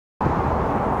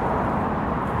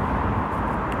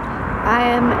I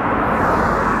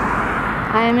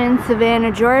am in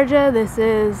Savannah, Georgia. This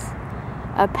is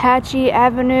Apache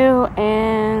Avenue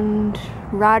and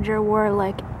Roger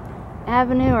Warlick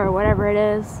Avenue, or whatever it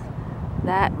is.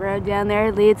 That road down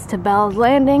there leads to Bell's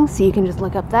Landing, so you can just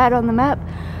look up that on the map.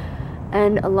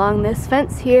 And along this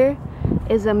fence here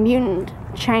is a mutant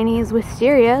Chinese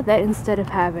wisteria that, instead of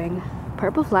having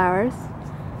purple flowers,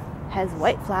 has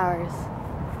white flowers.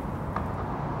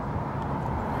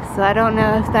 So I don't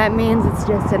know if that means it's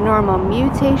just a normal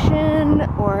mutation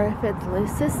or if it's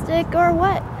leucistic or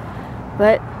what.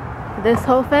 But this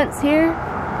whole fence here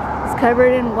is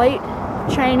covered in white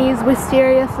Chinese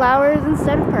wisteria flowers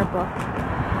instead of purple.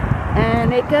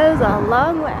 And it goes a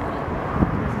long way.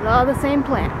 This is all the same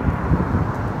plant.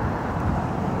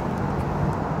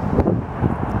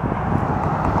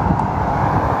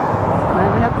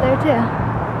 Climbing up there too.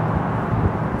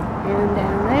 And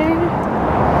down there.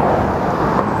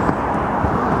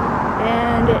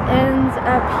 And it ends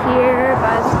up here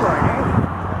by the corner.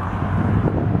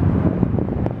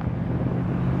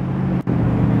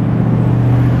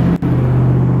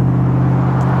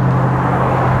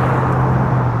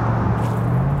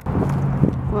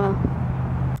 Well,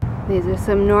 these are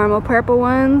some normal purple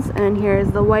ones, and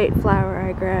here's the white flower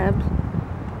I grabbed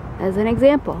as an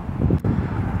example.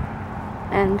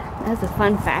 And as a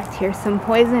fun fact, here's some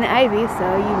poison ivy,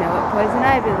 so you know what poison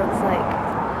ivy looks like.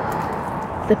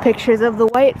 The pictures of the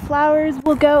white flowers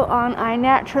will go on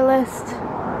iNaturalist,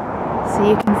 so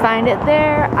you can find it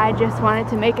there. I just wanted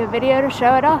to make a video to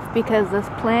show it off because this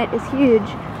plant is huge.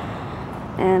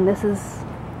 And this is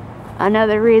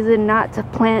another reason not to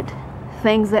plant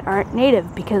things that aren't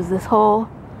native, because this whole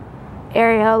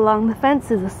area along the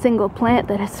fence is a single plant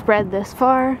that has spread this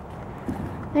far.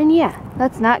 And yeah,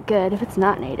 that's not good if it's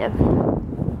not native.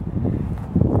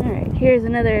 Alright, here's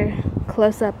another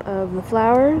close-up of the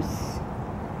flowers.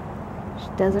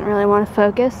 Doesn't really want to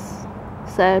focus,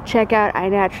 so check out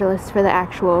iNaturalist for the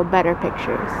actual better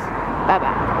pictures. Bye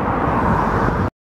bye.